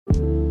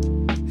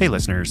Hey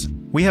listeners,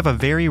 we have a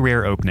very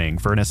rare opening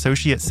for an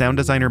associate sound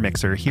designer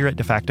mixer here at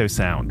De Facto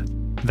Sound.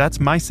 That's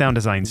my sound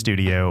design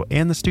studio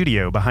and the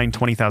studio behind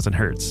 20,000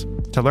 Hertz.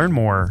 To learn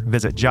more,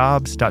 visit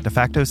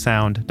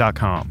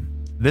jobs.defactosound.com.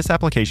 This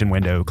application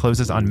window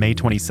closes on May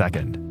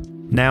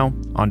 22nd. Now,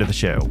 onto the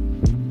show.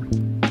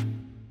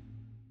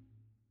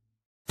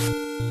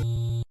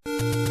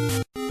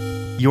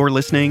 You're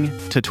listening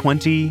to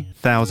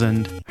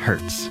 20,000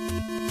 Hertz.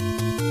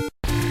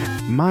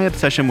 My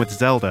obsession with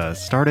Zelda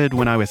started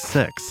when I was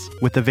 6,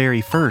 with the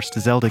very first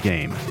Zelda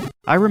game.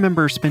 I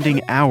remember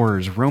spending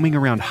hours roaming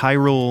around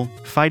Hyrule,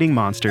 fighting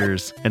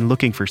monsters, and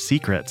looking for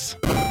secrets.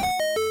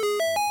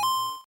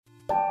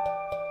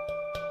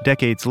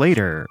 Decades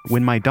later,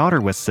 when my daughter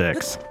was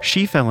 6,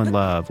 she fell in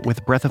love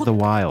with Breath of the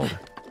Wild.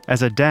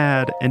 As a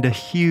dad and a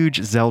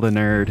huge Zelda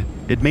nerd,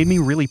 it made me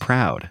really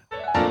proud.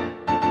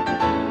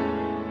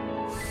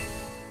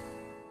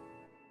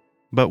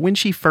 But when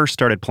she first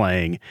started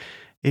playing,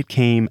 it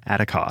came at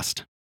a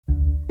cost.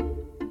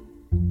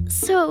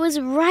 So it was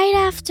right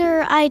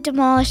after I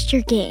demolished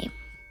your game.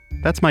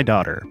 That's my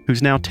daughter,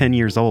 who's now 10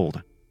 years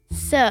old.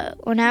 So,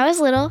 when I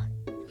was little,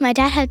 my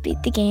dad had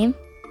beat the game.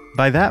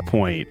 By that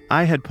point,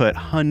 I had put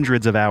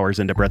hundreds of hours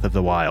into Breath of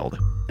the Wild.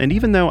 And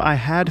even though I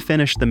had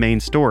finished the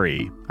main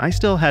story, I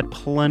still had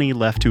plenty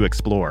left to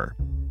explore.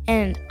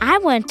 And I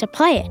wanted to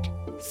play it.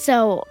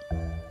 So,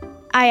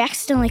 I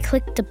accidentally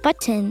clicked the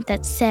button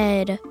that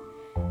said,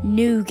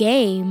 New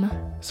Game.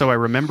 So I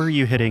remember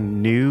you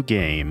hitting New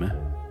Game,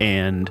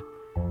 and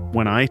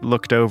when I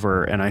looked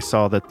over and I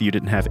saw that you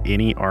didn't have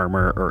any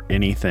armor or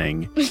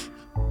anything,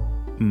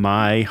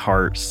 my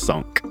heart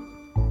sunk.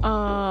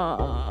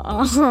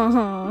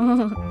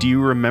 Do you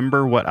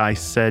remember what I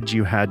said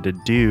you had to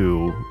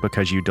do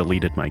because you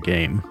deleted my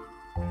game?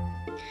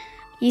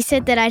 You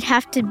said that I'd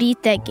have to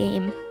beat that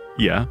game.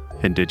 Yeah,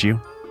 and did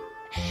you?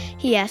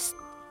 Yes.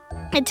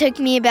 It took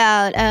me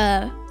about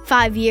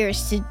 4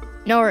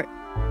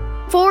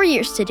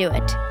 years to do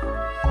it.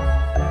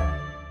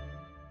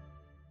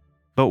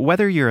 But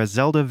whether you're a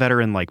Zelda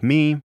veteran like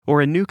me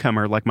or a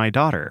newcomer like my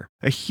daughter,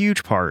 a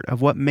huge part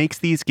of what makes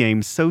these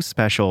games so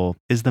special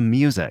is the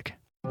music.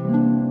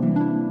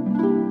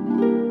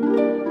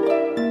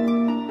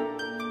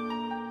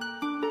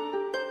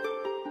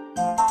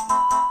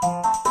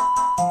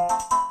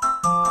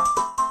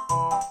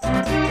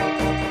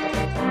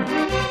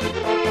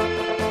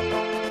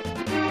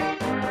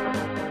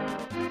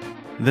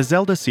 The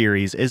Zelda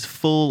series is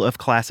full of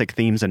classic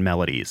themes and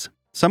melodies,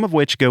 some of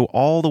which go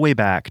all the way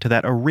back to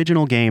that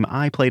original game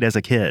I played as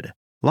a kid,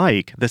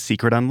 like the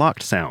Secret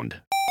Unlocked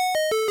sound,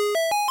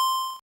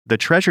 the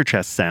treasure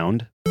chest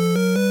sound,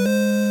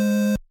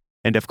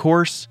 and of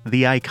course,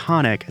 the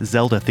iconic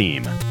Zelda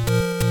theme.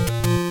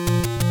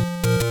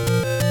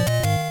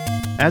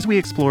 As we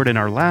explored in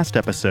our last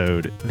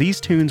episode,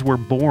 these tunes were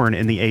born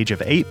in the age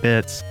of 8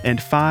 bits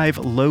and 5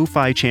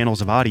 lo-fi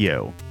channels of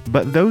audio,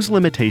 but those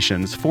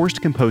limitations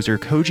forced composer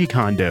Koji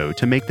Kondo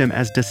to make them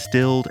as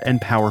distilled and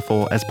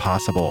powerful as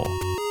possible.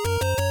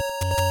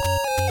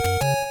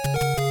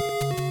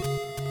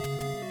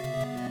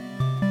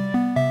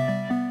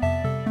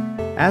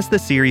 As the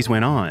series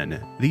went on,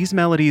 these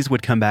melodies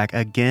would come back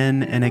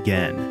again and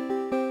again.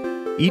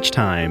 Each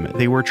time,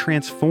 they were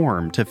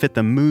transformed to fit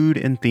the mood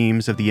and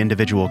themes of the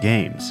individual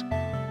games.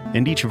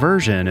 And each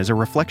version is a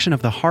reflection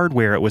of the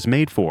hardware it was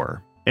made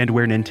for, and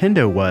where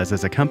Nintendo was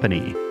as a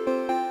company.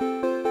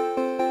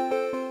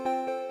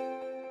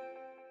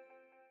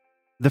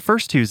 The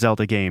first 2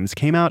 Zelda games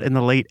came out in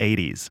the late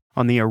 80s,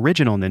 on the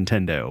original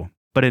Nintendo.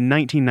 But in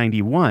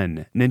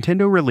 1991,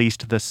 Nintendo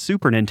released the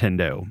Super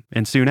Nintendo,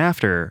 and soon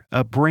after,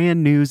 a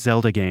brand new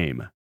Zelda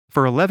game.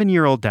 For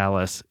 11-year-old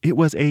Dallas, it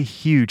was a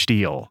huge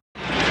deal.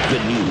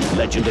 The new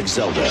Legend of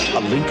Zelda, A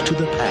Link to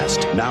the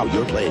Past. Now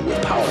you're playing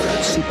with power and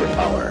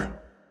superpower.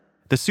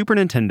 The Super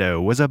Nintendo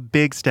was a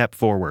big step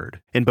forward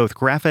in both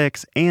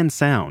graphics and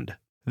sound.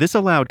 This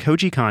allowed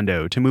Koji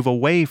Kondo to move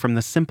away from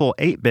the simple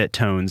 8-bit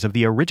tones of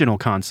the original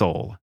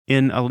console.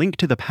 In A Link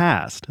to the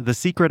Past, the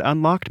Secret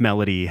Unlocked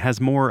melody has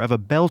more of a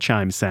bell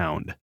chime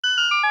sound.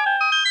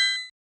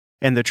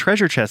 And the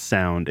treasure chest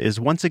sound is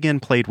once again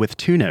played with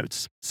 2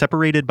 notes,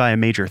 separated by a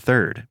major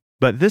third.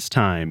 But this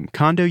time,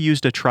 Kondo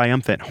used a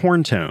triumphant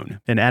horn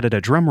tone and added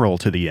a drum roll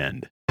to the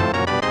end.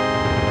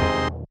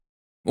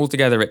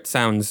 Altogether, it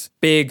sounds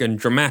big and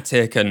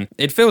dramatic, and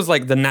it feels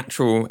like the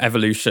natural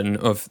evolution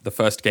of the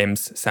first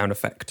game's sound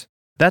effect.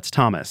 That's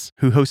Thomas,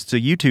 who hosts a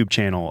YouTube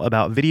channel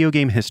about video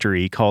game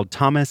history called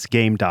Thomas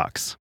Game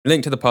Docs.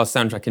 Link to the Past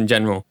soundtrack in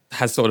general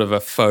has sort of a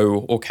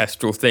faux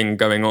orchestral thing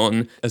going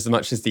on, as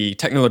much as the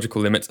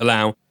technological limits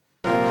allow.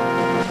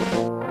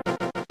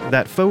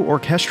 That faux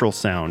orchestral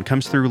sound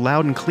comes through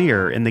loud and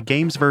clear in the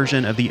game's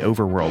version of the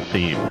Overworld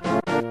theme.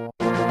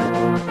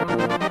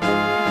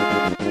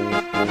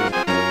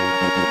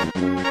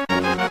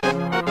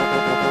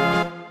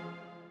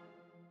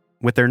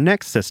 With their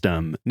next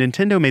system,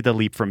 Nintendo made the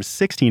leap from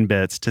 16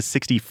 bits to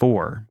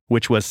 64,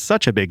 which was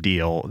such a big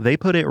deal, they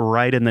put it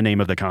right in the name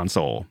of the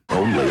console.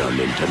 Only on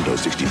Nintendo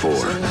 64.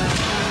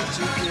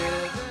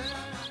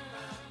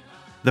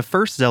 The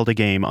first Zelda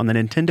game on the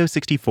Nintendo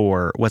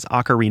 64 was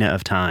Ocarina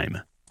of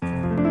Time.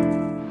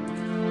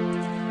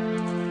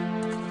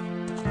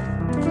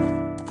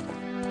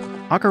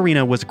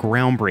 Ocarina was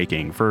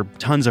groundbreaking for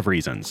tons of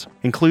reasons,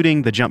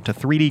 including the jump to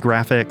 3D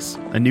graphics,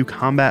 a new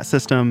combat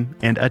system,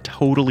 and a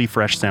totally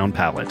fresh sound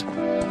palette.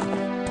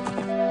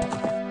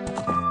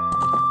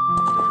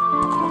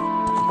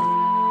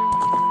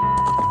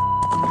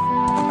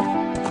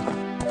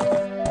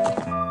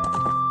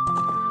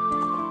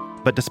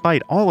 But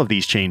despite all of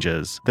these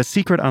changes, the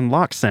secret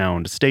unlocked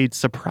sound stayed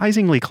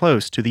surprisingly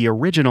close to the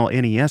original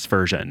NES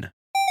version.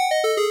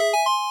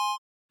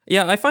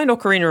 Yeah, I find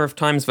Ocarina of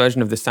Time's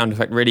version of this sound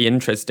effect really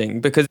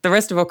interesting because the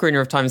rest of Ocarina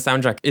of Time's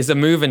soundtrack is a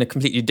move in a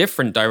completely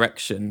different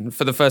direction.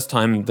 For the first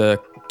time,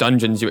 the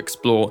dungeons you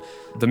explore,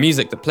 the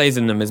music that plays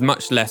in them is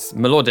much less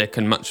melodic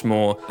and much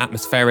more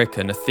atmospheric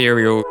and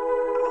ethereal.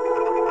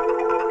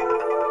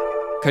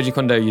 Koji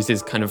Kondo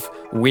uses kind of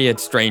weird,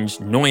 strange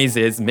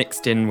noises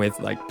mixed in with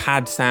like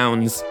pad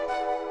sounds.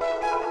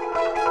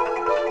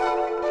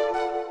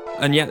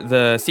 And yet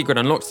the secret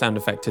unlocked sound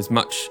effect is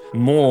much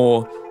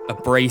more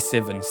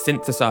abrasive and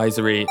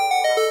synthesizery.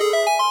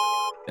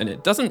 And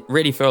it doesn't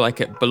really feel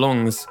like it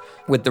belongs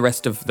with the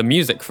rest of the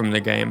music from the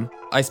game.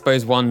 I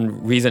suppose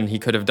one reason he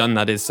could have done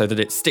that is so that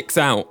it sticks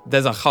out.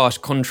 There's a harsh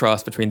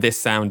contrast between this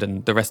sound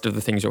and the rest of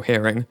the things you're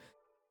hearing.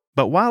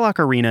 But while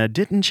Ocarina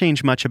didn't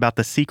change much about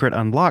the secret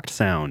unlocked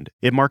sound,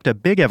 it marked a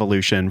big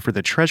evolution for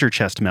the treasure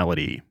chest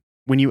melody.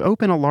 When you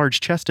open a large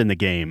chest in the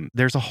game,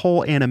 there's a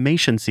whole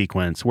animation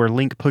sequence where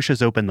Link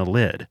pushes open the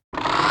lid.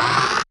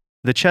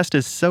 The chest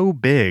is so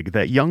big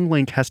that young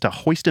Link has to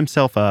hoist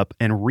himself up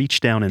and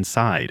reach down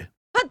inside.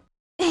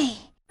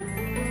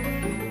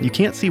 You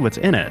can't see what's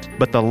in it,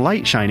 but the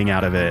light shining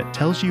out of it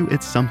tells you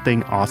it's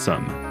something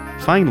awesome.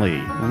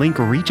 Finally, Link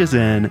reaches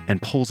in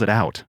and pulls it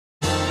out.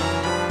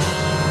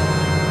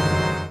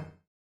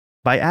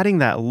 By adding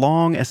that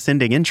long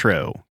ascending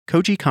intro,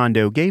 Koji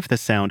Kondo gave the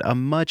sound a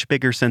much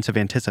bigger sense of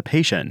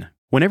anticipation.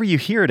 Whenever you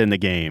hear it in the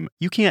game,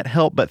 you can't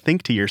help but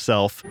think to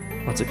yourself,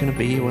 what's it gonna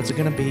be? What's it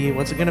gonna be?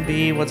 What's it gonna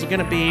be? What's it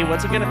gonna be?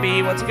 What's it gonna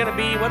be? What's it gonna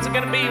be? What's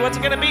it gonna be? What's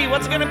it gonna be?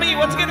 What's it gonna be?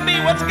 What's it gonna be?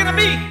 What's it gonna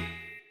be?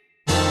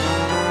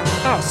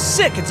 Oh,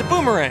 sick! It's a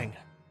boomerang!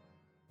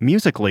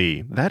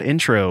 Musically, that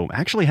intro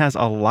actually has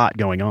a lot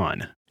going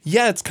on.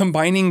 Yeah, it's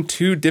combining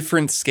two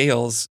different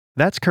scales.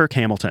 That's Kirk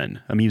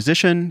Hamilton, a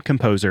musician,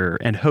 composer,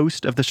 and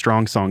host of the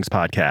Strong Songs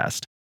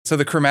podcast. So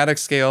the chromatic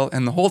scale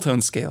and the whole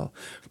tone scale.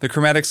 The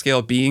chromatic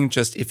scale being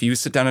just if you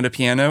sit down at a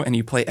piano and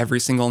you play every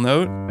single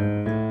note.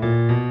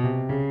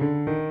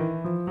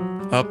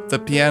 Up the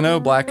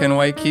piano, black and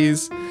white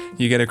keys,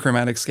 you get a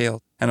chromatic scale.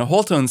 And a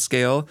whole tone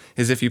scale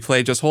is if you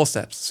play just whole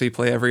steps, so you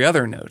play every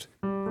other note.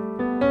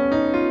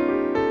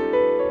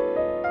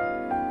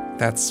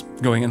 That's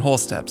going in whole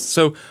steps.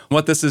 So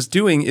what this is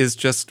doing is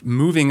just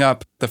moving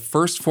up the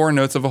first four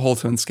notes of a whole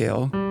tone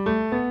scale,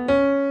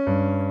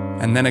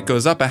 and then it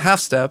goes up a half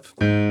step,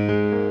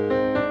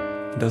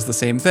 does the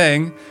same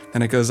thing,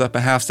 and it goes up a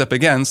half step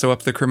again, so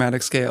up the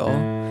chromatic scale,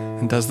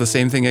 and does the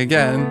same thing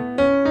again,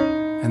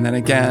 and then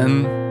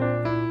again.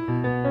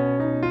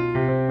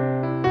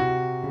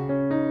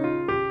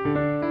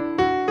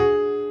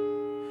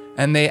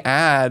 And they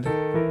add,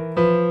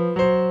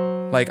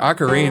 like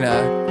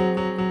Ocarina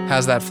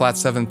has that flat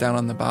seventh down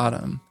on the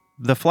bottom.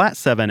 The flat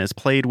seven is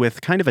played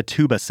with kind of a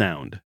tuba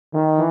sound.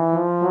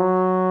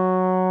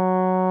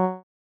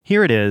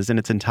 Here it is in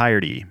its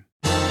entirety.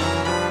 And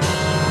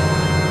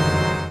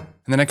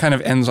then it kind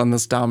of ends on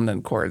this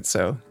dominant chord,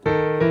 so.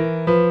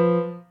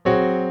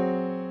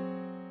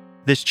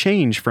 This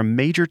change from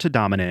major to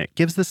dominant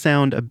gives the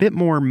sound a bit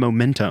more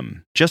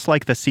momentum, just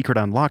like the secret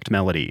unlocked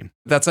melody.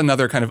 That's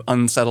another kind of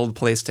unsettled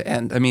place to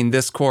end. I mean,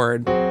 this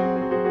chord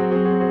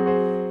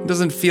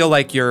doesn't feel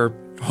like you're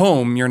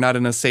home, you're not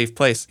in a safe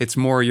place. It's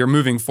more you're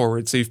moving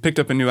forward. So you've picked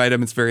up a new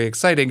item, it's very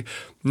exciting.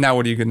 Now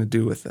what are you going to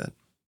do with it?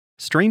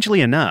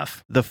 Strangely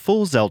enough, the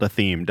full Zelda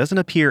theme doesn't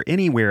appear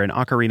anywhere in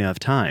Ocarina of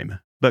Time,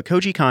 but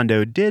Koji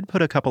Kondo did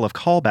put a couple of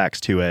callbacks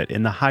to it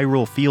in the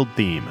Hyrule Field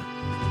theme.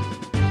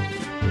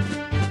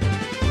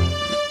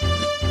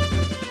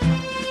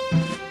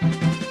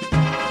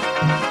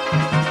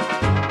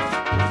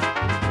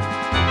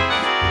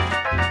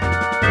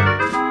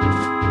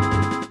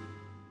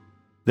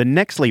 The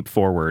next leap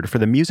forward for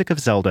the music of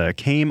Zelda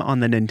came on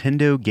the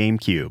Nintendo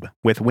GameCube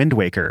with Wind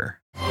Waker.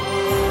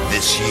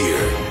 This year,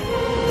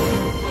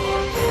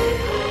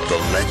 the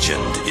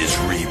legend is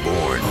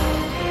reborn.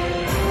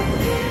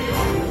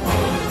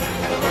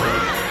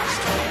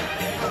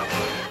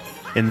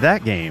 In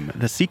that game,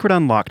 the secret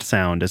unlocked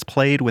sound is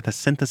played with a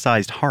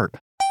synthesized harp.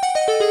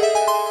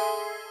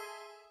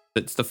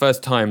 It's the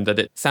first time that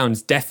it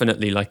sounds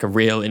definitely like a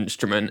real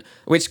instrument,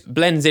 which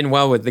blends in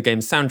well with the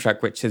game's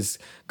soundtrack, which is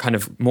kind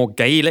of more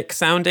Gaelic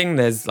sounding.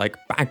 There's like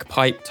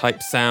bagpipe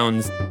type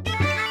sounds.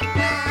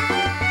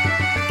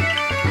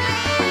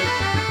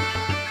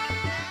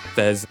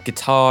 There's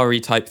guitar-y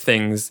type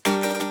things.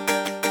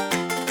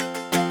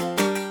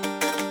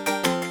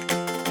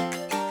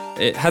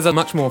 It has a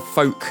much more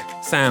folk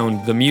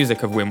sound, the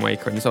music of Wind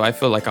Waker, and so I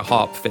feel like a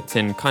harp fits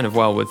in kind of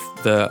well with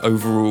the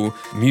overall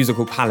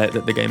musical palette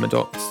that the game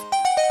adopts.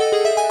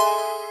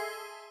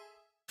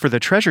 For the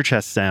treasure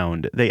chest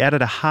sound, they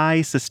added a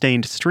high,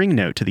 sustained string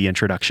note to the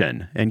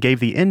introduction and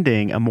gave the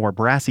ending a more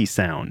brassy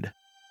sound.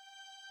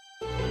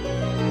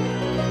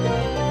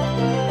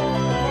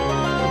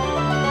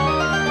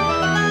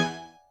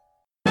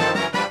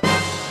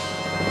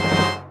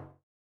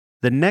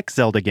 The next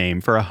Zelda game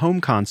for a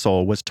home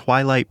console was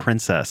Twilight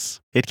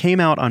Princess. It came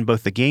out on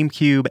both the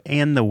GameCube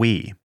and the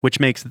Wii, which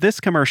makes this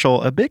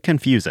commercial a bit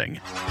confusing.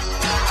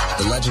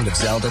 The Legend of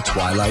Zelda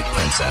Twilight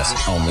Princess,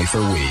 only for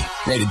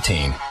Wii. Rated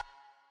teen.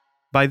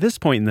 By this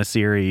point in the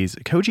series,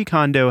 Koji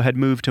Kondo had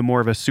moved to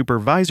more of a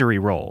supervisory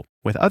role,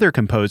 with other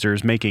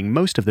composers making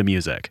most of the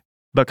music.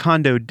 But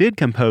Kondo did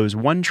compose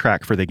one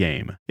track for the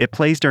game. It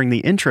plays during the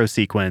intro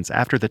sequence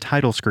after the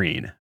title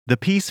screen. The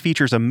piece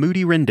features a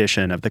moody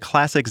rendition of the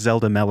classic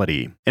Zelda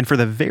melody, and for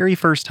the very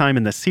first time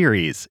in the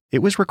series, it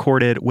was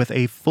recorded with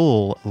a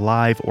full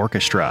live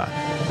orchestra.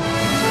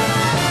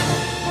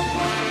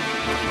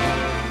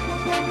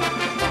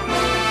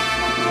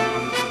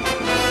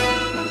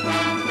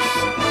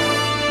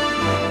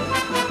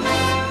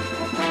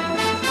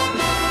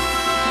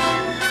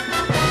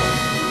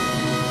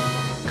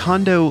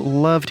 Kondo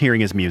loved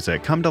hearing his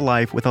music come to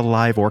life with a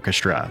live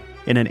orchestra.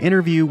 In an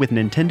interview with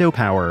Nintendo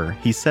Power,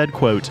 he said,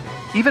 quote,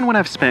 "Even when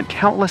I've spent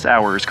countless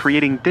hours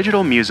creating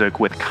digital music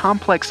with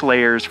complex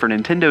layers for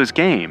Nintendo's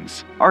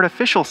games,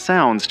 artificial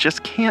sounds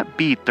just can't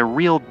beat the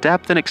real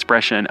depth and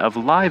expression of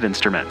live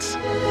instruments."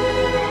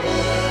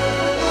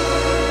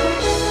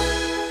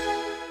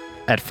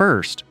 At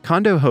first,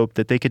 Kondo hoped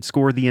that they could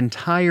score the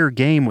entire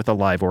game with a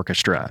live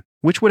orchestra,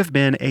 which would have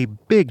been a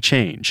big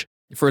change.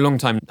 For a long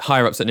time,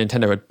 higher-ups at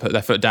Nintendo had put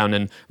their foot down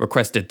and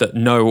requested that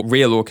no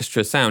real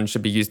orchestra sound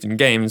should be used in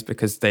games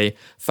because they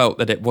felt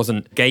that it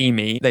wasn't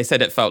gamey. They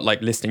said it felt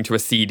like listening to a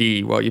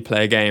CD while you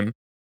play a game.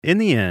 In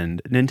the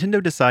end,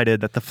 Nintendo decided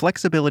that the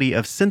flexibility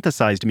of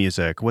synthesized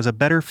music was a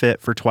better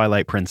fit for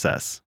Twilight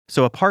Princess.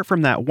 So apart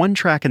from that one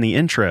track in the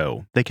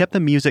intro, they kept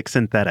the music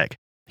synthetic.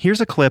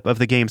 Here's a clip of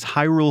the game's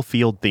Hyrule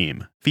Field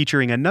theme,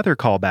 featuring another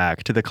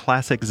callback to the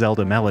classic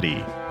Zelda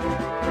melody.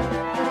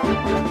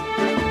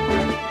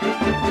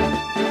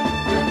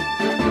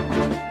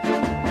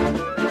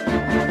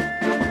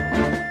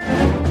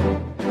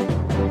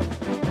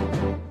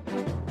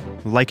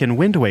 Like in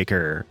Wind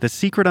Waker, the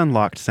Secret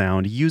Unlocked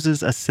sound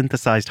uses a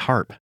synthesized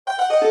harp,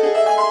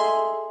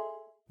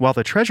 while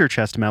the treasure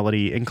chest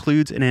melody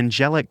includes an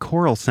angelic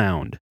choral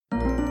sound.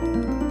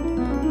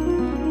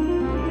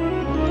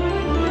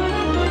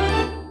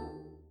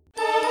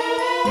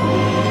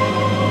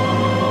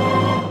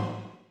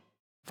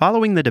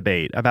 Following the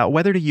debate about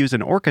whether to use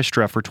an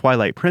orchestra for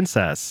Twilight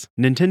Princess,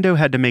 Nintendo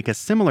had to make a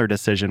similar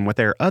decision with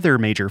their other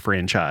major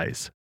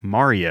franchise,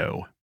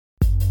 Mario.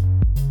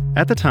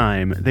 At the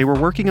time, they were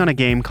working on a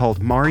game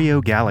called Mario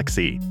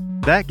Galaxy.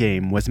 That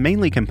game was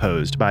mainly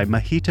composed by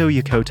Mahito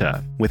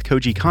Yokota, with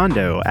Koji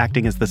Kondo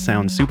acting as the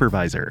sound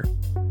supervisor.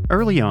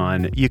 Early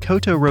on,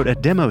 Yokota wrote a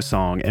demo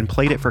song and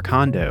played it for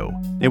Kondo.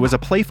 It was a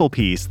playful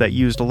piece that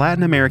used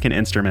Latin American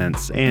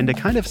instruments and a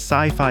kind of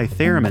sci-fi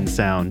theremin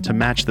sound to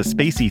match the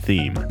spacey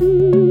theme.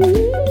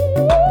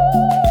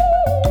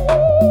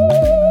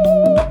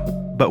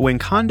 But when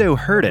Kondo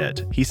heard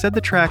it, he said the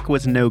track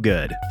was no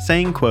good,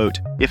 saying, quote,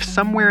 "If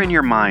somewhere in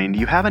your mind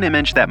you have an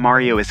image that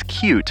Mario is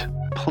cute,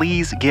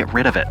 please get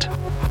rid of it."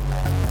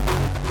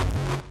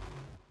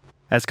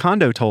 As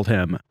Kondo told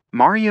him,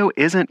 Mario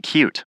isn't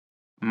cute.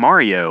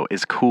 Mario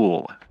is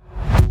cool.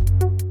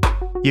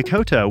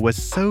 Yokota was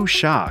so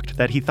shocked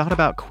that he thought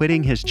about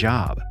quitting his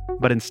job.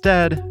 But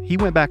instead, he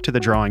went back to the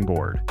drawing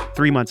board.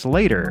 3 months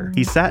later,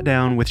 he sat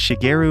down with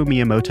Shigeru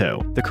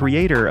Miyamoto, the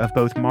creator of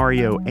both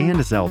Mario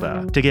and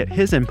Zelda, to get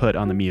his input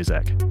on the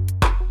music.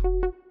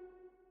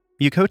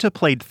 Yokota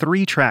played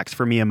 3 tracks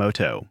for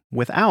Miyamoto,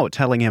 without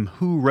telling him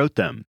who wrote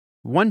them.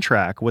 One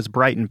track was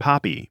bright and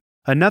poppy,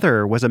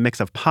 another was a mix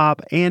of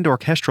pop and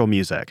orchestral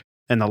music,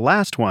 and the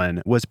last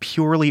one was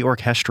purely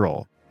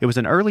orchestral. It was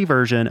an early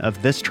version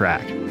of this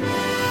track.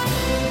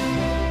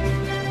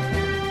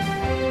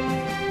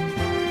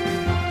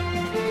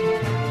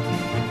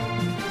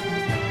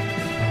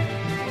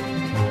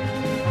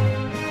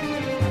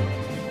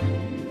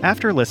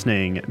 After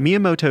listening,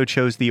 Miyamoto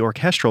chose the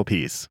orchestral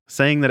piece,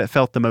 saying that it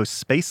felt the most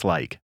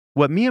space-like.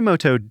 What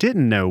Miyamoto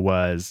didn't know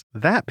was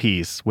that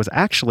piece was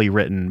actually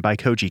written by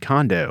Koji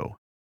Kondo.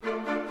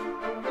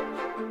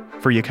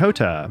 For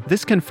Yokota,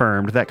 this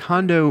confirmed that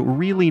Kondo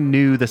really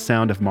knew the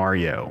sound of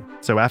Mario.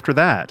 So after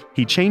that,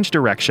 he changed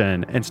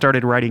direction and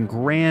started writing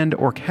grand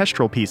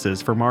orchestral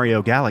pieces for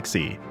Mario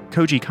Galaxy.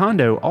 Koji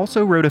Kondo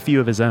also wrote a few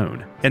of his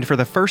own, and for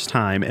the first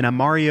time in a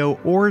Mario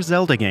or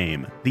Zelda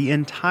game, the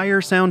entire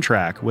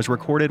soundtrack was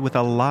recorded with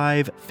a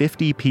live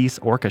 50-piece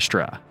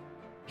orchestra.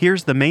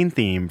 Here's the main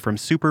theme from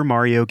Super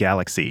Mario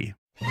Galaxy.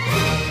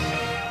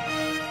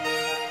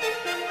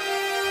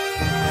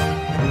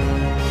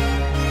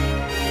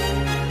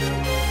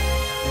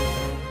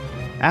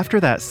 After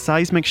that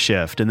seismic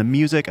shift in the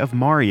music of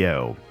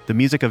Mario, the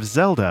music of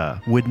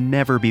Zelda would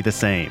never be the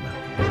same.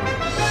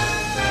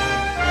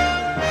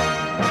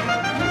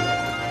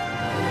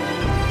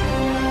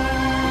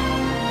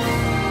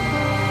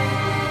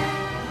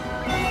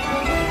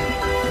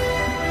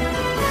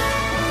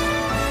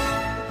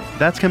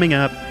 That's coming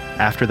up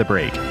after the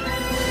break.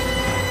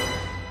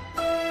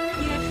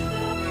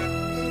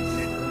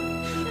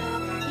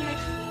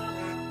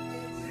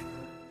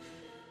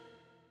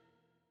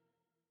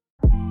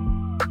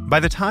 By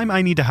the time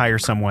I need to hire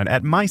someone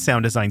at my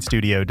sound design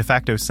studio, De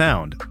Facto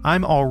Sound,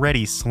 I'm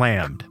already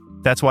slammed.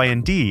 That's why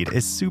Indeed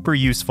is super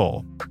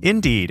useful.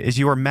 Indeed is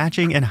your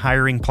matching and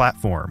hiring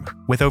platform.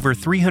 With over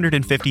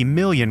 350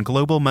 million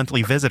global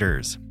monthly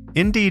visitors,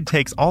 Indeed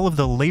takes all of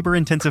the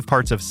labor-intensive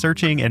parts of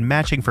searching and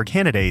matching for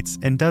candidates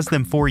and does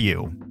them for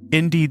you.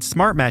 Indeed's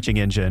smart matching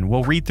engine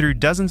will read through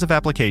dozens of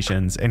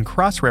applications and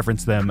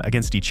cross-reference them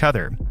against each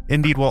other.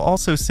 Indeed will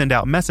also send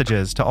out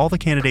messages to all the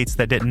candidates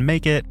that didn't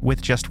make it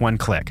with just one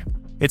click.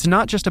 It's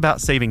not just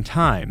about saving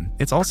time,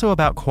 it's also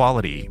about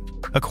quality.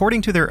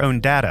 According to their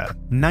own data,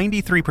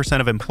 93%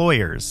 of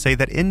employers say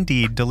that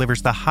Indeed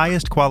delivers the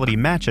highest quality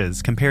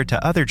matches compared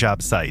to other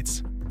job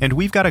sites. And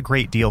we've got a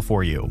great deal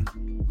for you.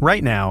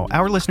 Right now,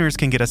 our listeners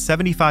can get a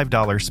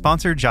 $75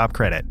 sponsored job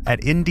credit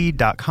at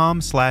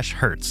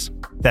Indeed.com/Hertz.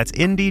 That's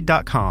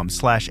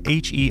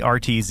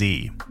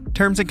Indeed.com/HERTZ.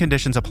 Terms and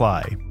conditions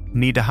apply.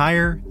 Need to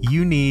hire?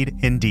 You need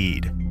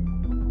Indeed.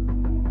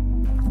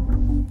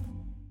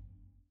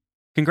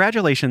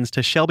 Congratulations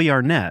to Shelby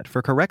Arnett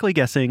for correctly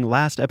guessing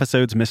last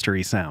episode's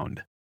mystery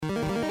sound.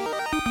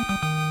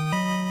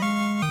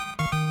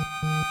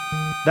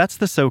 That's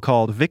the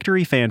so-called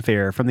victory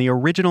fanfare from the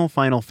original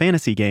Final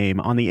Fantasy game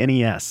on the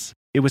NES.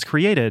 It was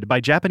created by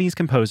Japanese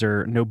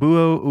composer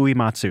Nobuo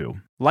Uematsu.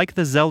 Like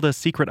the Zelda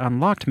Secret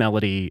Unlocked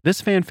melody, this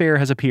fanfare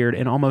has appeared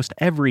in almost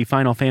every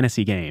Final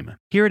Fantasy game.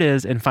 Here it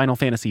is in Final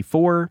Fantasy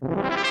IV,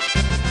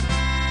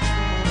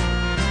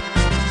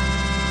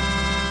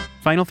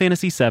 Final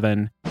Fantasy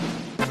VII,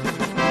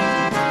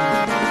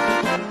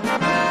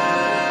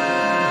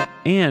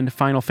 and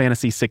Final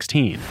Fantasy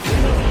XVI.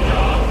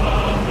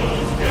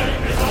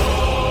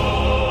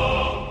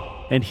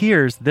 And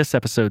here's this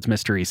episode's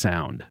mystery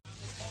sound.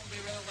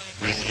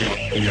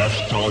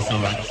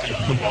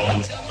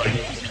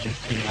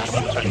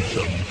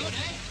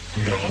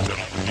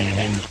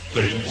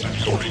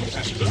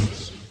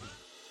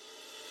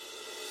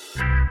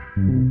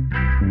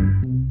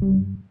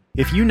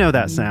 If you know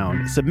that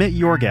sound, submit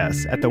your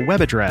guess at the web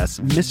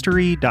address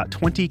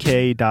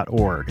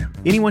mystery.20k.org.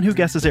 Anyone who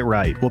guesses it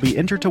right will be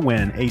entered to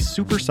win a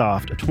super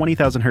soft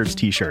 20,000 Hertz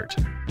t-shirt.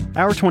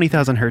 Our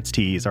 20,000 Hertz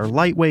tees are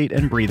lightweight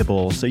and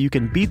breathable, so you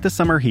can beat the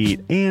summer heat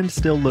and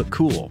still look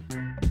cool.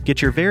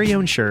 Get your very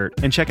own shirt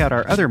and check out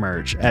our other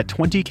merch at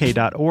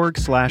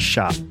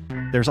 20k.org/shop.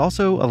 There's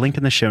also a link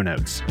in the show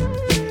notes.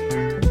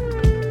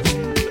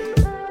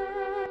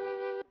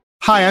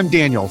 Hi, I'm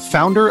Daniel,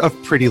 founder of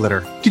Pretty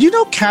Litter. Did you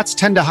know cats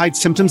tend to hide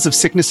symptoms of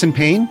sickness and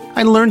pain?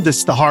 I learned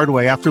this the hard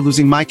way after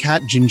losing my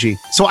cat, Gingy.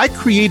 So I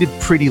created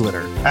Pretty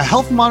Litter, a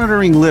health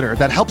monitoring litter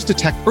that helps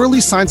detect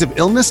early signs of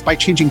illness by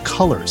changing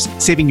colors,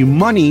 saving you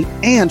money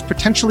and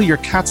potentially your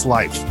cat's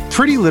life.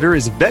 Pretty Litter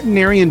is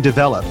veterinarian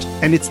developed,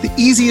 and it's the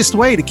easiest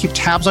way to keep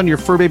tabs on your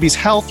fur baby's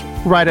health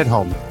right at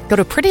home. Go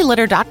to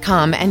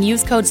prettylitter.com and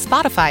use code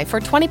SPOTIFY for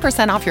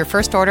 20% off your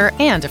first order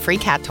and a free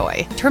cat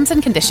toy. Terms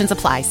and conditions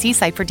apply. See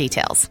site for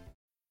details.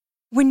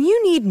 When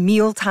you need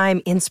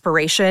mealtime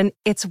inspiration,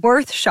 it's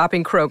worth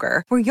shopping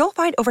Kroger, where you'll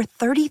find over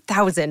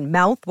 30,000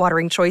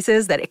 mouth-watering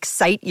choices that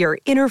excite your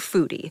inner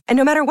foodie. And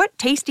no matter what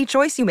tasty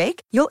choice you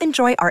make, you'll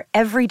enjoy our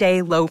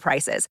everyday low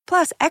prices,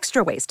 plus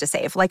extra ways to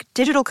save, like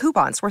digital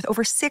coupons worth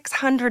over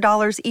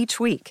 $600 each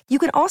week. You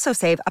can also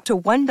save up to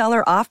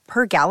 $1 off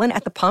per gallon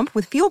at the pump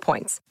with fuel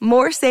points.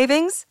 More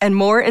savings and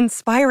more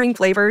inspiring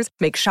flavors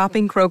make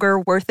shopping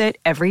Kroger worth it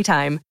every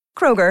time.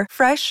 Kroger,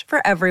 fresh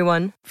for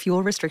everyone.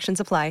 Fuel restrictions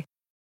apply.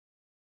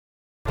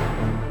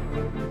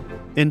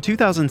 In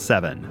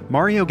 2007,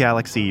 Mario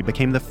Galaxy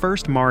became the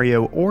first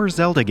Mario or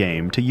Zelda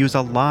game to use a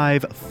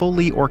live,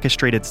 fully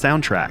orchestrated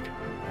soundtrack.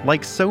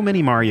 Like so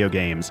many Mario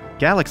games,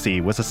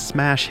 Galaxy was a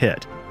smash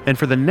hit. And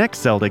for the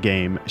next Zelda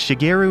game,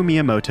 Shigeru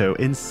Miyamoto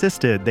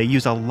insisted they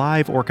use a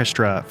live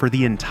orchestra for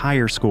the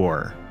entire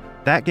score.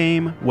 That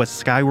game was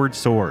Skyward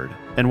Sword.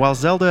 And while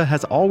Zelda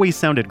has always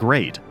sounded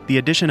great, the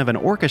addition of an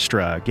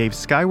orchestra gave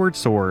Skyward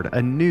Sword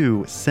a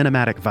new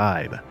cinematic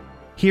vibe.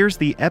 Here's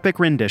the epic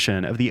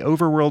rendition of the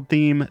overworld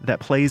theme that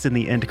plays in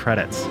the end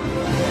credits.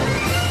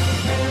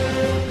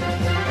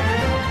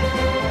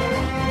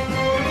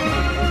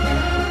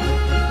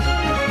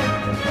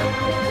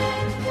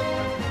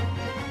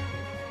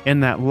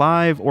 And that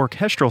live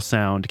orchestral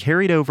sound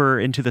carried over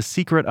into the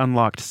secret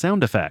unlocked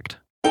sound effect.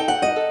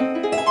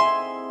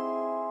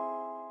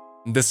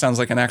 This sounds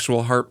like an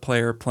actual harp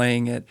player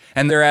playing it.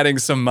 And they're adding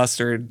some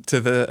mustard to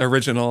the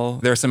original.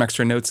 There are some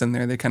extra notes in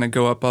there. They kind of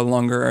go up a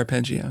longer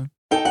arpeggio.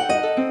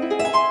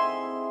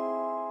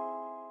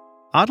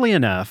 Oddly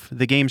enough,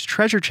 the game's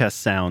treasure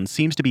chest sound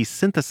seems to be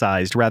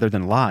synthesized rather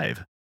than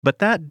live. But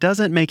that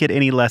doesn't make it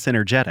any less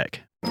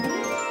energetic.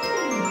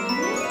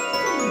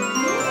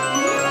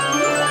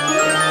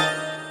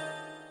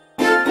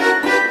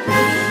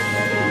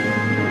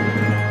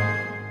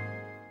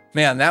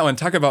 Man, that one,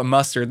 talk about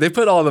mustard. They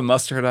put all the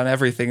mustard on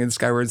everything in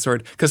Skyward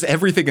Sword, because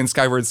everything in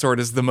Skyward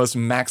Sword is the most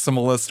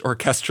maximalist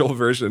orchestral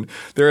version.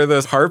 There are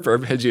those harp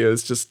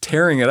arpeggios just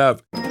tearing it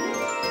up.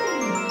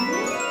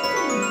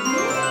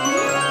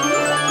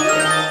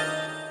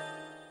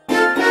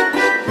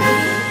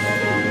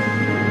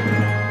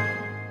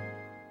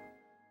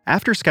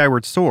 After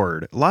Skyward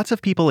Sword, lots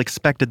of people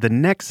expected the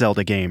next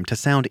Zelda game to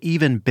sound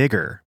even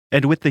bigger.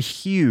 And with the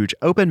huge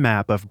open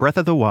map of Breath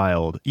of the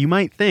Wild, you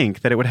might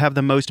think that it would have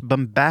the most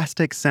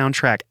bombastic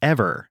soundtrack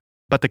ever.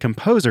 But the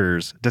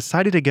composers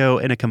decided to go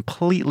in a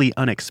completely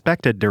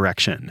unexpected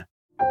direction.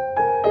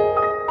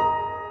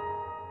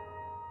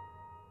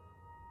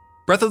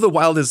 Breath of the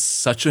Wild is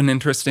such an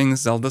interesting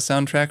Zelda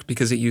soundtrack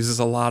because it uses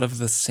a lot of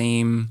the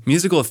same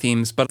musical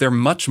themes, but they're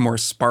much more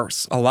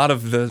sparse. A lot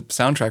of the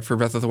soundtrack for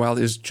Breath of the Wild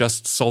is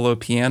just solo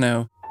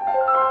piano.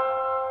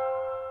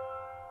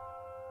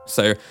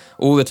 So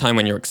all the time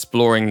when you're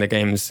exploring the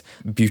game's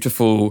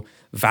beautiful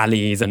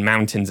valleys and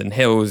mountains and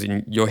hills,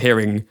 and you're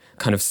hearing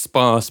kind of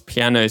sparse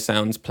piano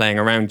sounds playing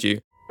around you.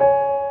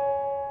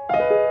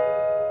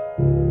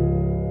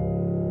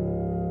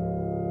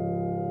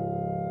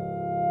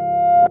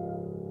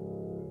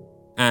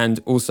 And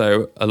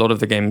also, a lot of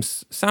the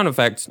game's sound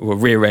effects were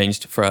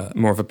rearranged for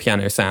more of a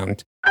piano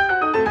sound.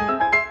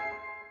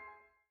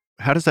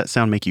 How does that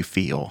sound make you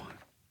feel?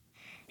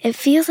 It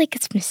feels like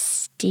it's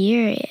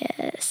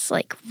mysterious.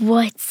 Like,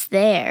 what's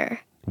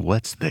there?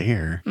 What's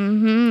there?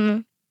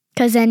 Mm-hmm.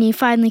 Because then you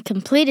finally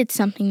completed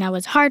something that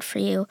was hard for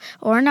you,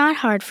 or not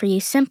hard for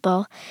you,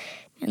 simple.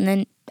 And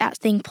then that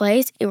thing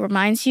plays, it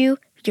reminds you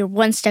you're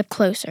one step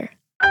closer.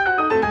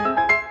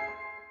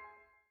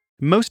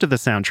 Most of the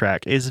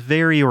soundtrack is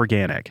very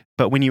organic,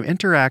 but when you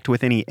interact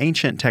with any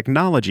ancient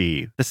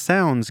technology, the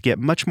sounds get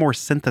much more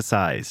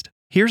synthesized.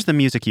 Here's the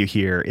music you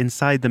hear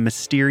inside the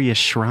mysterious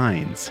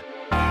shrines.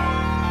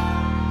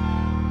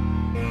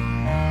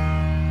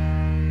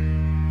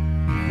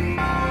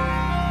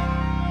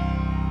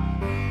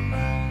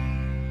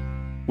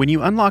 When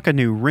you unlock a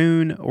new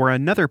rune or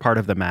another part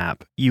of the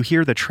map, you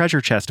hear the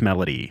treasure chest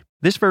melody.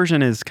 This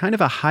version is kind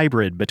of a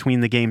hybrid between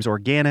the game's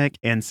organic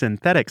and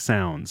synthetic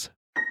sounds.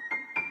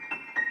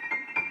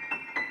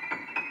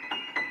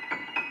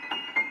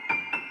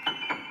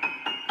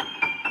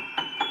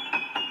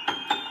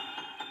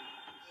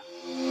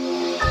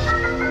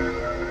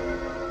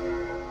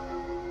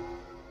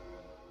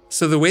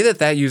 So the way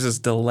that uses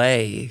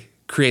delay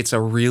creates a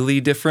really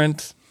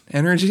different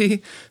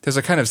energy. There's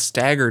a kind of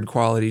staggered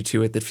quality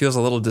to it that feels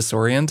a little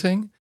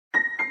disorienting.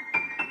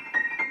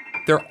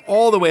 They're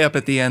all the way up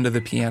at the end of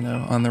the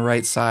piano on the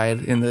right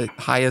side in the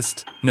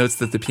highest notes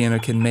that the piano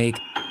can make.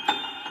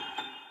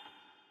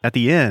 At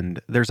the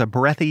end, there's a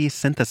breathy,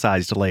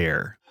 synthesized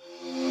layer.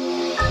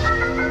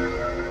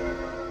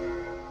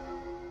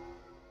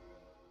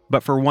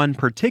 But for one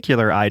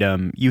particular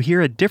item, you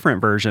hear a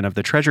different version of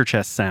the treasure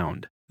chest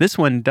sound. This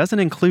one doesn't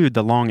include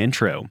the long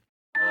intro.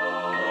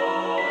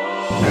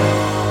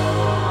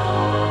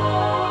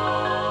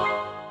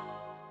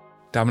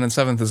 Dominant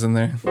Seventh is in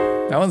there.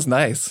 That one's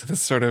nice.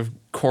 This sort of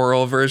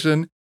choral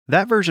version.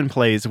 That version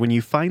plays when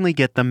you finally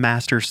get the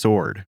Master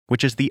Sword,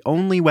 which is the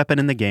only weapon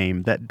in the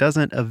game that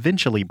doesn't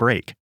eventually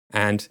break.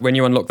 And when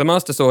you unlock the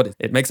Master Sword,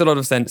 it makes a lot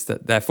of sense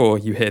that therefore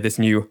you hear this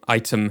new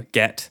item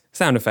get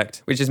sound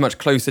effect, which is much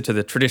closer to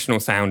the traditional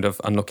sound of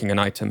unlocking an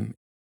item.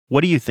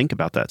 What do you think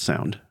about that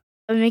sound?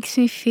 It makes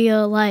me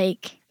feel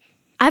like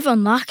I've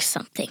unlocked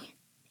something,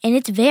 and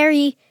it's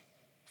very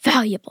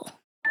valuable.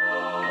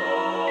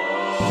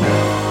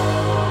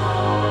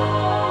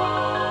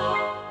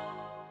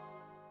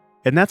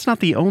 And that's not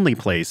the only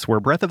place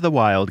where Breath of the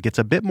Wild gets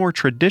a bit more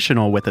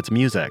traditional with its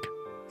music.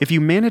 If you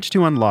manage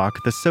to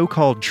unlock the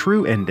so-called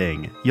true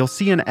ending, you'll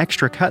see an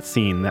extra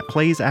cutscene that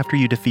plays after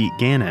you defeat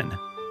Ganon.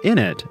 In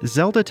it,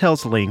 Zelda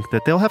tells Link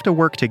that they'll have to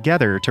work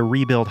together to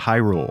rebuild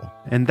Hyrule,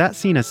 and that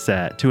scene is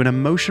set to an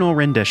emotional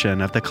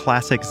rendition of the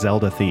classic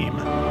Zelda theme.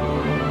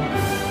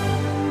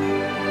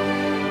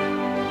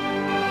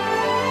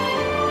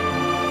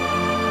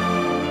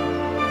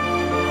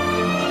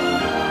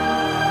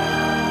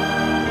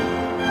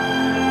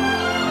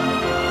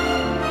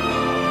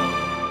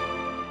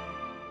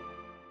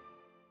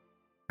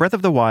 Breath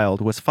of the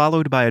Wild was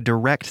followed by a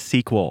direct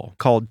sequel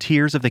called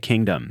Tears of the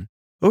Kingdom.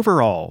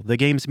 Overall, the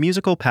game's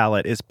musical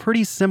palette is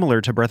pretty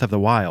similar to Breath of the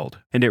Wild,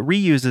 and it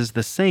reuses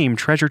the same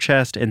treasure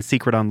chest and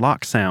secret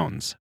unlock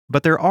sounds.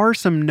 But there are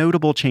some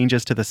notable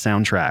changes to the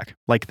soundtrack,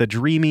 like the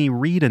dreamy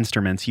reed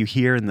instruments you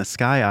hear in the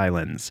Sky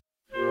Islands.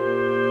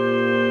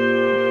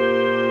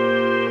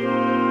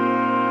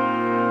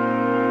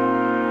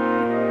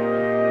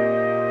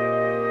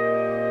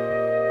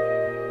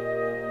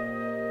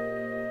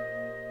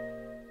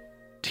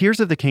 Tears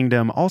of the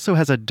Kingdom also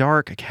has a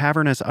dark,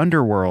 cavernous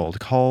underworld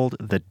called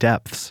the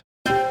Depths.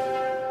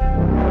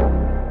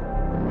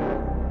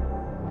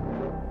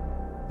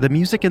 The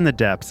music in the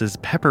depths is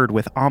peppered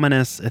with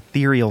ominous,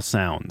 ethereal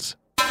sounds.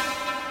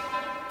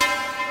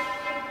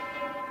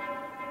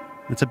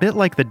 It's a bit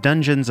like the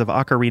dungeons of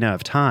Ocarina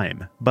of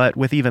Time, but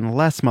with even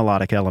less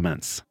melodic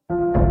elements.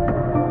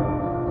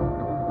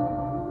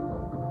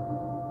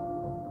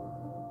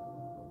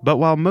 But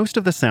while most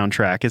of the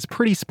soundtrack is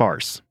pretty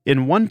sparse,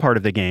 in one part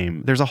of the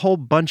game, there's a whole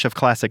bunch of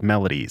classic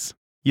melodies.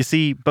 You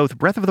see, both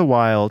Breath of the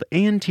Wild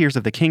and Tears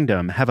of the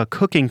Kingdom have a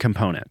cooking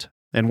component,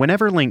 and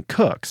whenever Link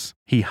cooks,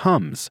 he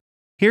hums.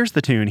 Here's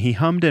the tune he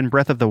hummed in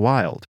Breath of the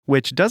Wild,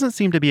 which doesn't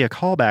seem to be a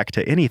callback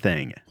to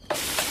anything.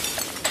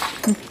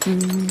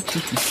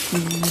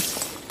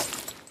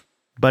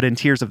 But in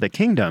Tears of the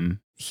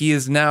Kingdom, he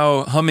is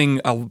now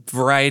humming a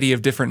variety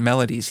of different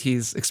melodies.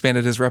 He's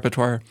expanded his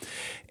repertoire.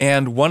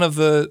 And one of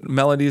the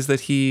melodies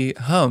that he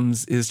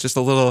hums is just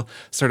a little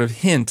sort of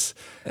hint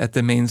at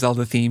the main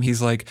Zelda theme.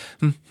 He's like,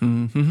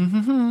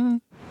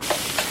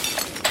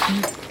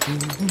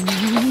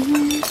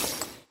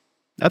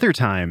 Other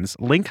times,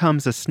 Link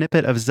hums a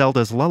snippet of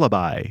Zelda's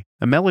Lullaby,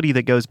 a melody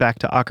that goes back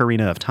to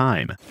Ocarina of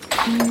Time.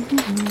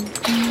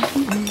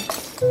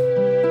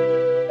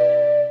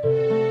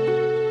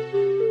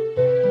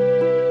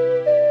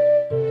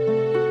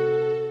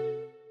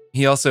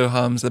 He also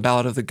hums the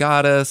Ballad of the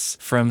Goddess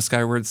from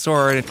Skyward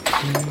Sword.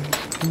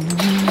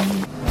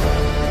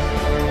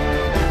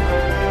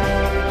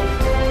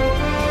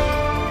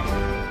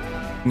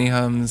 And he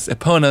hums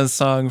Epona's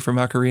song from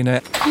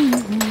Ocarina.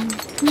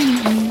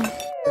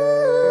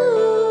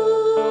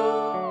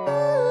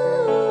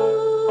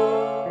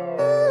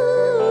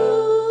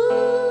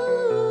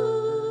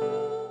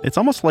 It's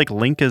almost like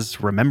Link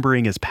is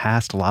remembering his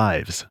past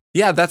lives.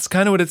 Yeah, that's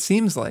kind of what it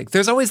seems like.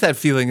 There's always that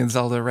feeling in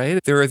Zelda, right?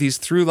 There are these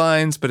through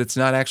lines, but it's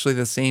not actually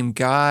the same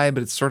guy,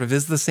 but it sort of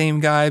is the same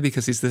guy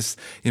because he's this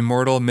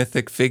immortal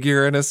mythic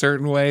figure in a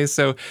certain way.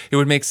 So it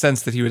would make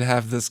sense that he would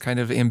have this kind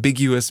of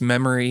ambiguous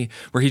memory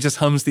where he just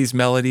hums these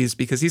melodies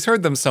because he's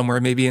heard them somewhere,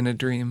 maybe in a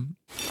dream.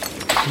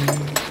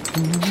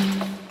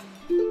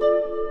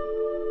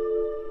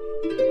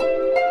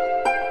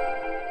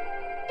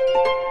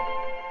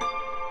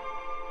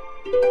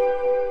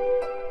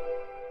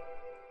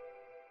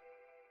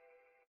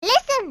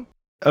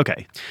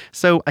 Okay,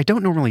 so I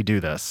don't normally do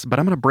this, but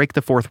I'm going to break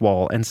the fourth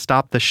wall and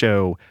stop the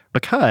show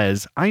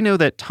because I know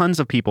that tons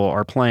of people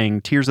are playing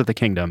Tears of the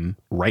Kingdom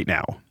right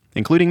now,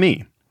 including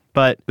me.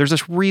 But there's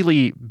this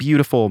really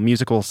beautiful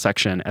musical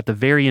section at the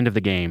very end of the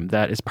game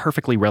that is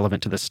perfectly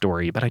relevant to the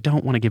story, but I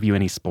don't want to give you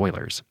any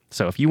spoilers.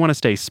 So if you want to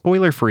stay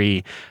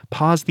spoiler-free,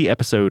 pause the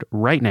episode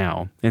right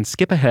now and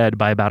skip ahead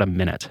by about a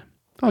minute.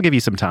 I'll give you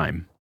some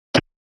time.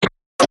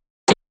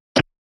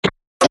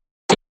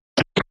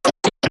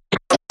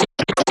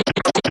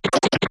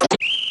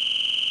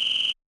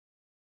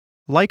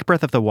 Like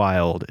Breath of the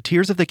Wild,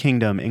 Tears of the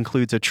Kingdom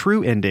includes a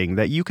true ending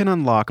that you can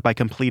unlock by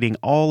completing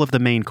all of the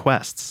main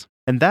quests.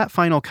 And that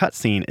final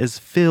cutscene is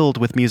filled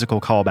with musical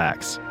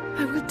callbacks.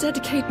 I will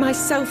dedicate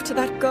myself to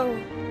that goal.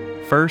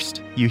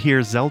 First, you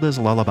hear Zelda's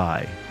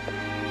Lullaby.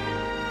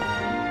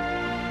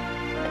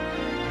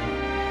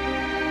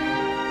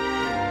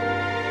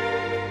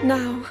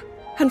 Now,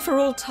 and for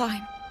all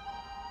time.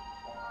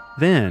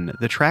 Then,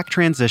 the track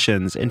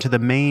transitions into the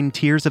main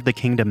Tears of the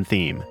Kingdom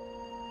theme.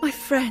 My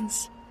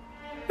friends,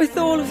 with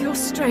all of your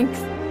strength,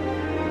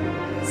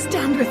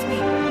 stand with me.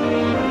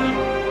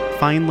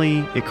 Finally,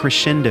 it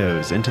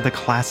crescendos into the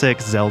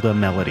classic Zelda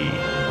melody.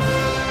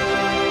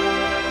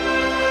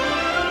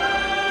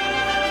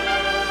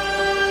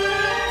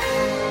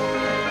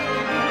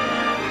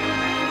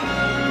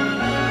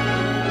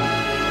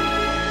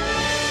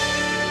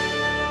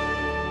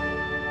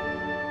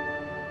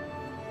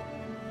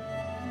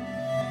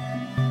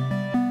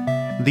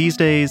 These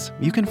days,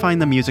 you can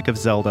find the music of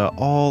Zelda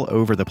all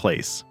over the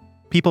place.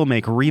 People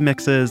make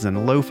remixes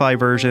and lo-fi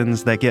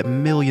versions that get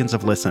millions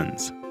of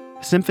listens.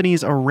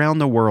 Symphonies around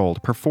the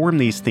world perform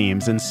these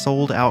themes in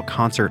sold-out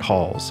concert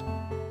halls.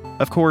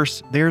 Of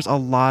course, there's a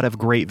lot of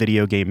great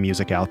video game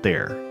music out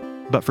there.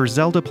 But for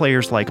Zelda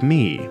players like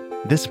me,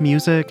 this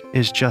music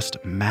is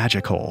just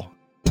magical.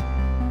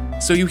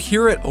 So you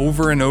hear it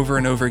over and over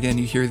and over again.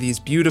 You hear these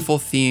beautiful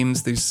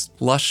themes, these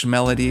lush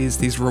melodies,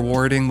 these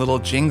rewarding little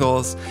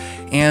jingles,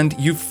 and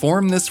you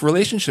form this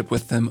relationship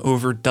with them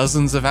over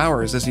dozens of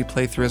hours as you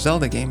play through a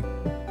Zelda game.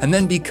 And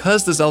then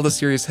because the Zelda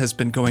series has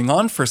been going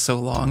on for so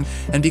long,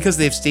 and because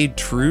they've stayed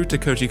true to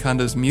Koji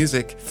Kondo's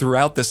music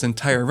throughout this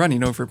entire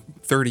run, over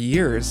 30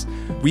 years,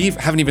 we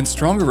have an even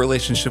stronger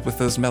relationship with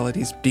those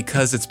melodies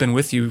because it's been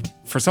with you.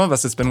 For some of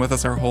us, it's been with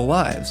us our whole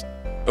lives.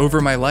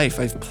 Over my life,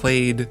 I've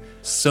played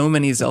so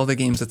many Zelda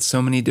games at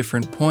so many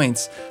different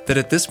points that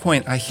at this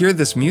point, I hear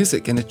this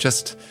music and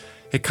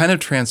it kind of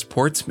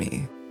transports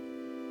me.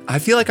 I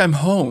feel like I'm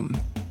home.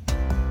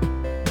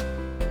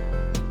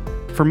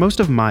 For most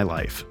of my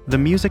life, the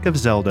music of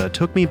Zelda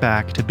took me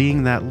back to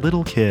being that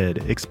little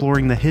kid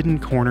exploring the hidden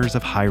corners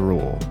of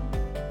Hyrule.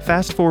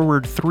 Fast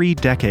forward 3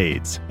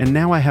 decades, and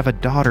now I have a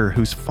daughter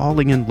who's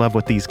falling in love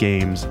with these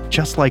games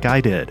just like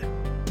I did.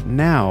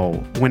 Now,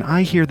 when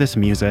I hear this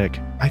music,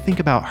 I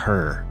think about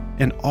her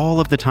and all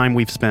of the time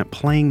we've spent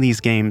playing these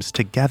games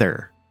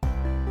together.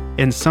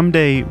 And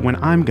someday, when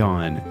I'm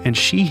gone and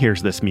she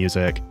hears this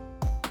music,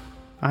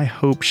 I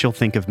hope she'll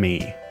think of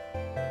me.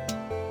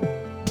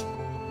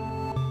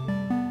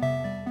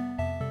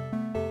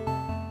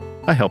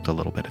 I helped a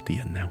little bit at the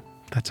end, though.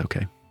 That's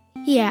okay.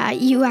 Yeah,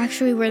 you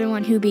actually were the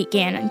one who beat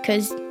Ganon,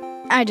 because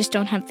I just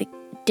don't have the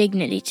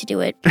dignity to do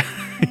it.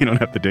 You don't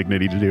have the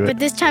dignity to do it? But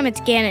this time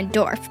it's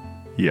Ganondorf.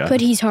 Yeah. But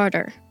he's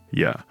harder.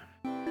 Yeah.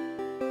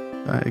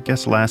 I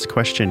guess last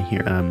question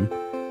here.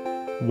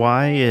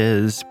 Why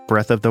is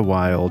Breath of the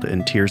Wild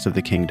and Tears of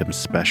the Kingdom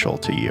special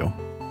to you?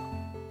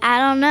 I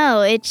don't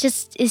know. It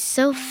just is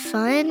so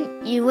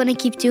fun. You want to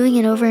keep doing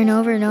it over and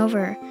over and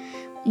over.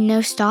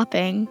 No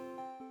stopping.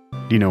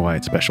 Do you know why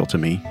it's special to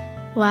me?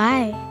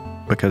 Why?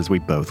 Because we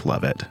both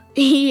love it.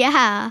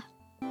 Yeah.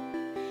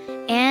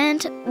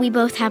 And we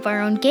both have our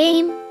own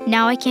game.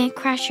 Now I can't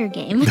crash your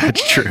game.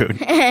 That's true.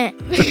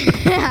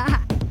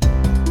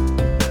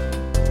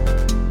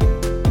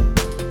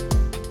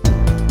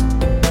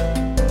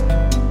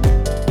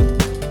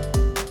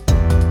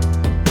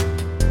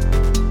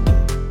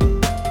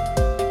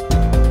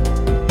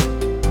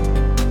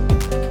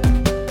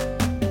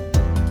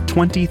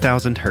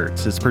 20,000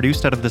 Hertz is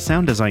produced out of the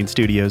sound design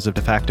studios of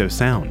DeFacto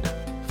Sound.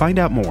 Find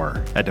out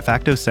more at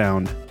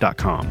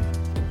defactosound.com.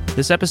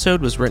 This episode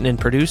was written and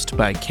produced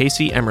by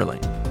Casey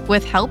Emmerling,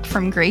 with help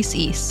from Grace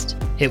East.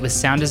 It was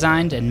sound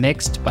designed and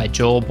mixed by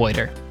Joel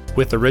Boyder,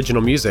 with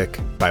original music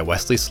by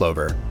Wesley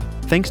Slover.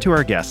 Thanks to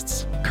our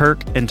guests,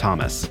 Kirk and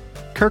Thomas.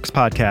 Kirk's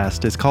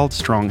podcast is called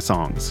Strong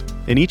Songs.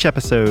 In each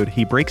episode,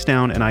 he breaks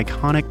down an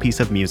iconic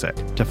piece of music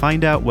to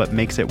find out what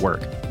makes it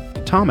work.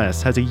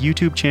 Thomas has a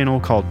YouTube channel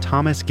called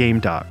Thomas Game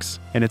Docs,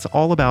 and it's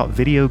all about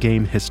video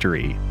game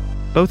history.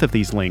 Both of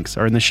these links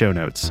are in the show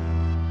notes.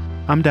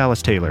 I'm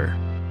Dallas Taylor.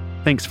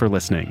 Thanks for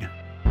listening.